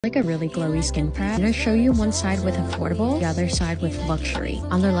Like a really glowy skin prep. I'm gonna show you one side with affordable, the other side with luxury.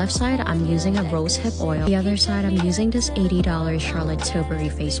 On the left side, I'm using a rose hip oil. The other side, I'm using this $80 Charlotte Tilbury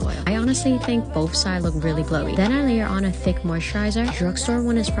face oil. I honestly think both sides look really glowy. Then I layer on a thick moisturizer. Drugstore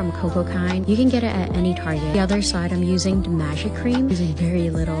one is from Coco Kind. You can get it at any Target. The other side, I'm using the Magic Cream. Using very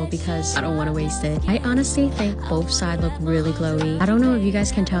little because I don't want to waste it. I honestly think both sides look really glowy. I don't know if you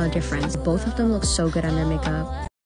guys can tell a difference. Both of them look so good under makeup.